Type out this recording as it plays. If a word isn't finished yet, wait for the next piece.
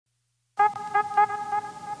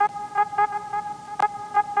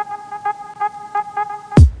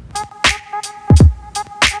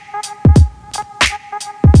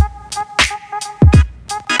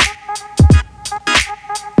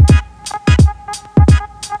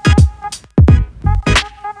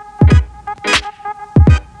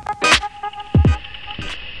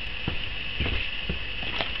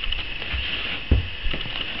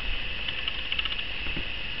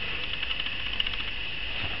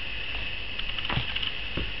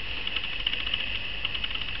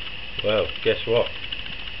Well, guess what?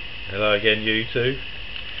 Hello again, YouTube.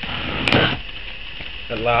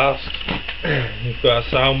 At last, we've got our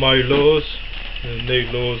SALMO lures, the new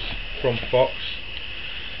lures from Fox,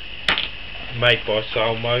 made by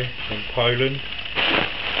SALMO in Poland.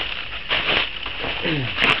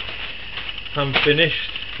 I'm finished.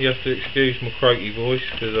 You have to excuse my croaky voice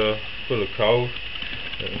because I'm full of cold.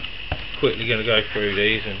 Quickly going to go through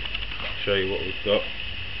these and show you what we've got.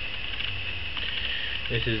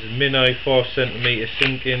 This is Minnow 5cm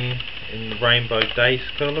sinking in the rainbow dace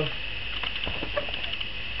colour.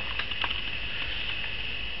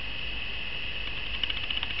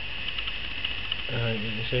 You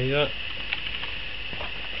can see that.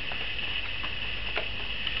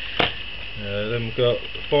 Then we've got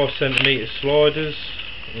 5cm sliders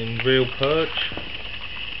in real perch.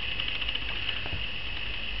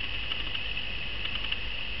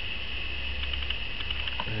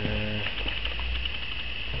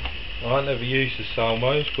 I never used the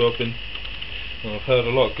SALMOs, but I've heard a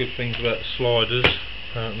lot of good things about the sliders.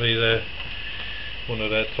 Apparently they're one of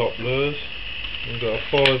their top lures. We've got a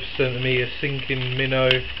 5cm sinking minnow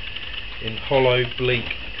in hollow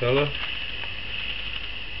bleak colour.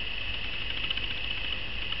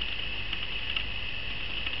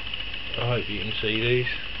 I hope you can see these.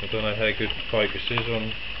 I don't know how good the focus is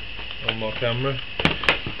on my camera.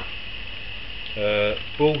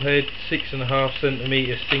 Bullhead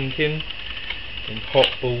 6.5cm sinking in hot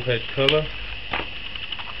bullhead colour.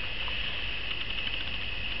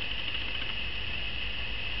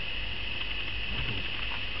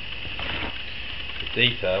 The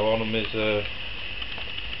detail on them is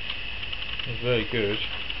very good.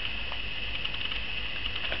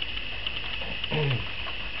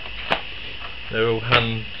 They're all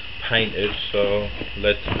hand painted, so I'm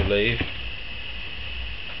led to believe.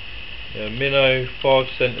 Minnow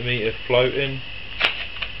 5cm floating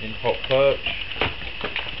in hot perch.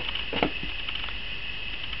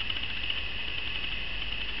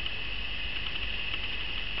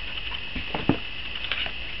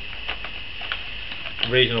 The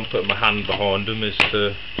reason I'm putting my hand behind them is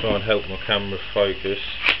to try and help my camera focus.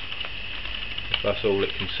 If that's all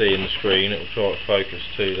it can see in the screen, it will try to focus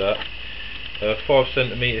to that.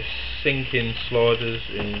 5cm sinking sliders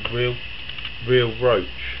in real roach.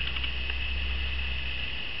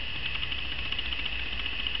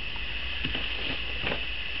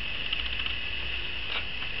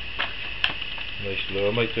 I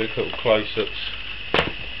might do a couple close-ups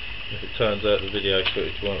if it turns out the video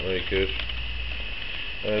footage weren't very good.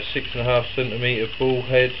 6.5cm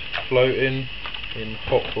bullhead floating in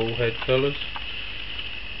hot bullhead colours.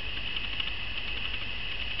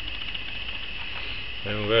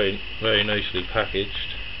 And very nicely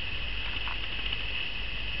packaged.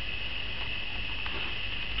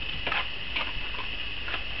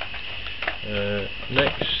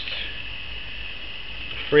 Next,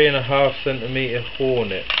 3.5cm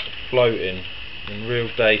hornet floating in real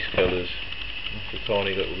dace colours. That's a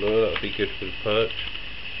tiny little lure, that would be good for the perch.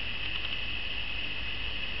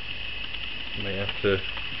 May have to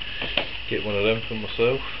get one of them for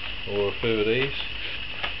myself, or a few of these.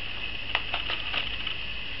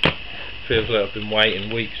 Feels like I've been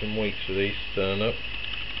waiting weeks and weeks for these to turn up.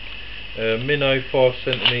 Minnow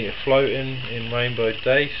 5cm floating in rainbow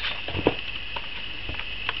dace.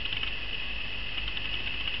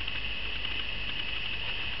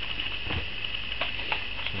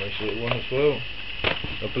 Nice little one as well.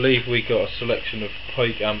 I believe we got a selection of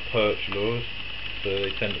pike and perch lures, so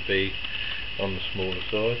they tend to be on the smaller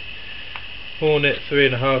side. Hornet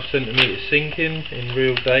 3.5cm sinking in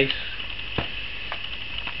real dace.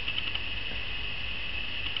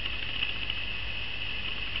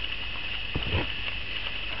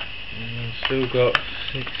 Still got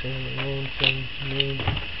 6,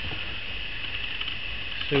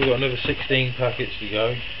 still got another 16 packets to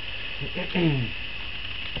go.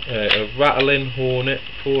 A rattling hornet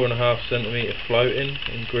 4.5cm floating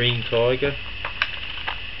in green tiger.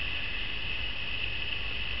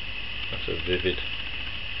 That's a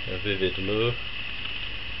vivid lure.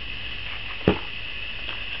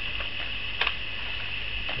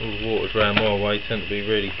 All the waters around my way tend to be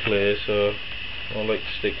really clear, so I like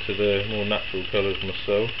to stick to the more natural colours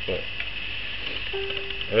myself. But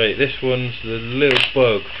alright, this one's the little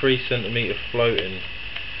bug 3cm floating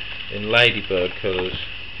in ladybird colours.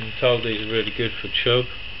 I'm told these are really good for chub,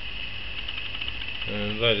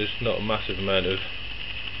 and though there's not a massive amount of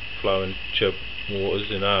flowing chub waters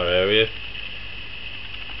in our area,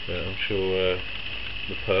 but I'm sure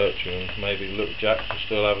the perch and maybe little jacks will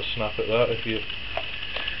still have a snap at that if you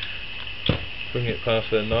bring it past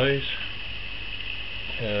their nose.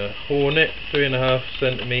 Hornet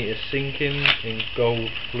 3.5cm sinking in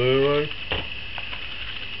gold fluoro. It's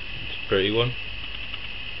a pretty one.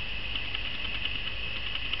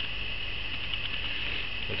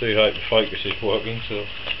 I do hope the focus is working, so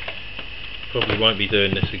probably won't be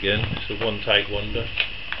doing this again. It's a one take wonder.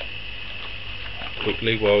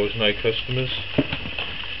 Quickly while there's no customers.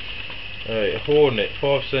 A Hornet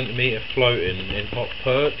 5cm floating in hot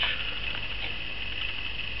perch.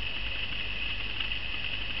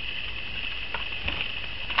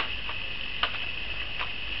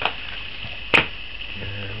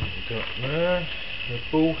 A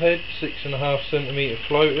bullhead 6.5cm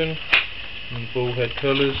floating in bullhead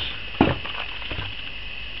colours.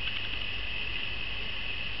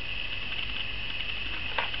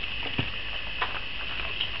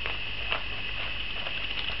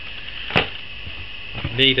 If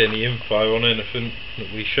you need any info on anything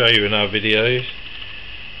that we show you in our videos,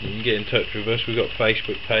 you can get in touch with us. We've got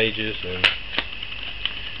Facebook pages and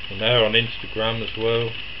we're now on Instagram as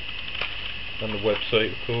well, and the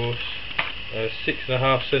website of course.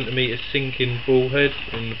 6.5cm sinking bullhead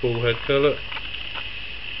in the bullhead colour.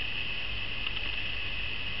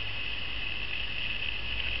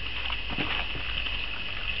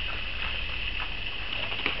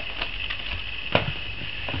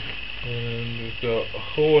 And we've got a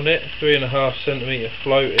Hornet 3.5cm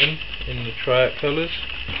floating in the trout colours.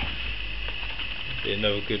 Be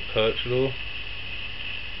another good perch lure,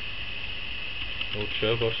 or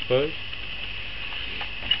chub I suppose.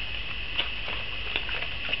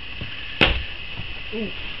 Ooh.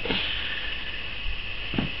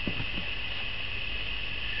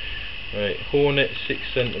 Right, Hornet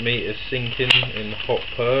 6cm sinking in hot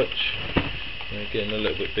perch. They're getting a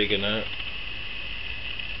little bit bigger now.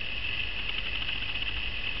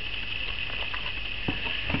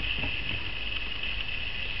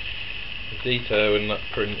 The detail in that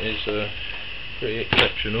print is pretty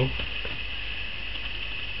exceptional.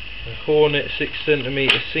 A Hornet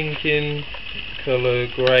 6cm sinking, colour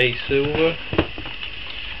grey silver.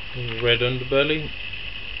 Red underbelly.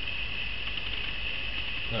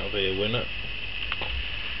 That'll be a winner.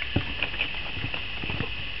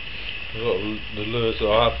 A lot of the lures that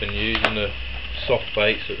I have been using are soft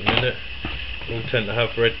baits at the minute. All tend to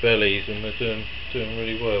have red bellies and they're doing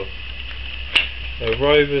really well. A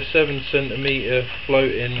Rover 7cm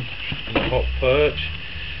floating in a hot perch.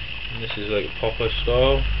 And this is like a popper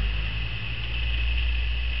style.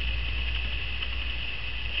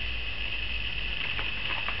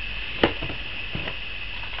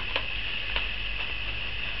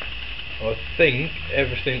 I think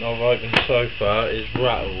everything I've opened so far is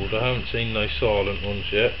rattled. I haven't seen no silent ones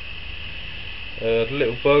yet. The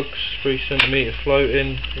little bugs, 3cm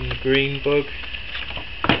floating in the green bug.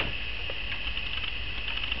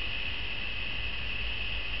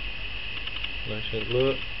 Nice little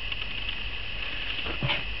lure.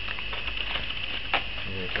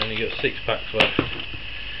 We've only got 6 packs left.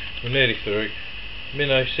 We're nearly through.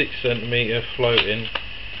 Minnow 6cm floating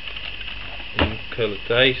in colour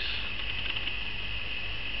dace.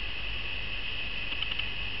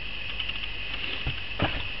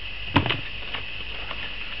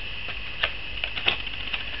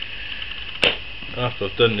 After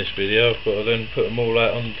I've done this video, I've got to then put them all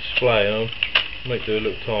out on display, and I might do a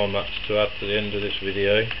little time lapse to add to the end of this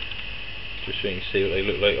video, just so you can see what they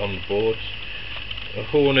look like on the boards. A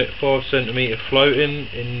Hornet 5cm floating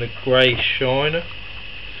in the grey shiner.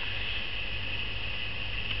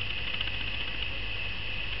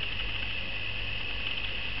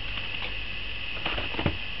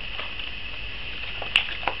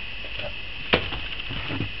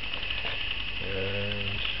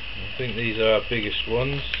 I think these are our biggest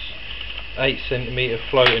ones. 8cm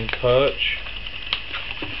floating perch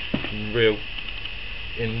in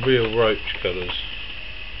real roach colours.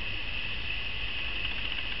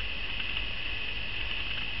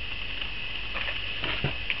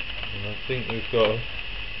 And I think we've got a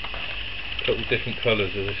couple of different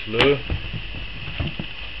colours of this lure.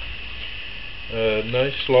 No,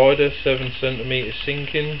 slider 7cm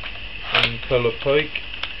sinking in colour Pike.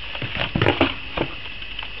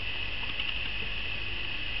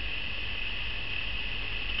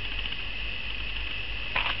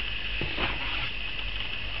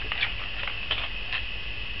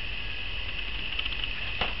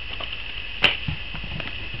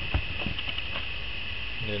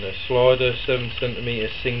 And a slider 7cm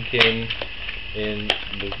sinking in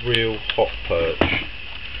the real hot perch.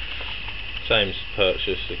 Same as perch,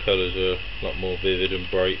 just the colours are a lot more vivid and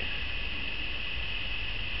bright.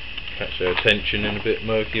 Catch their attention in a bit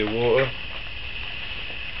murkier water.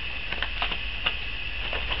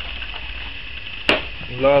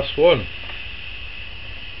 And last one,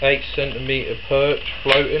 8cm perch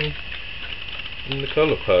floating in the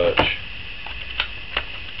colour perch.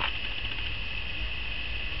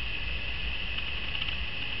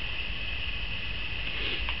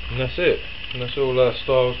 And that's it. And that's all our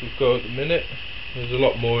styles we've got at the minute. There's a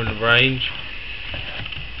lot more in the range.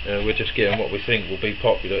 We're just getting what we think will be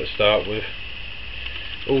popular to start with.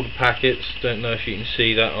 All the packets, don't know if you can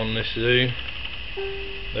see that on this zoom,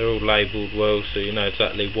 they're all labelled well, so you know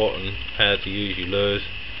exactly what and how to use your lures,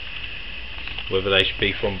 whether they should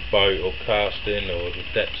be from boat or casting or the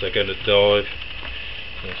depths they're going to dive.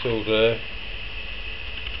 It's all there.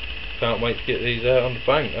 Can't wait to get these out on the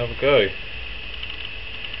bank, have a go.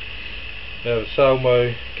 Now the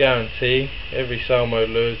SALMO guarantee, every SALMO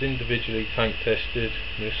lure is individually tank tested,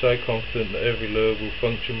 and we're so confident that every lure will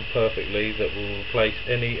function perfectly that will replace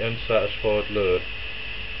any unsatisfactory lure.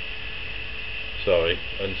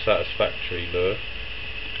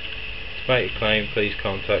 To make a claim, please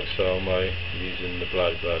contact SALMO using the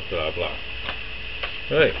blah blah blah blah.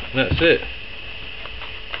 Right, that's it.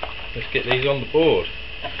 Let's get these on the board.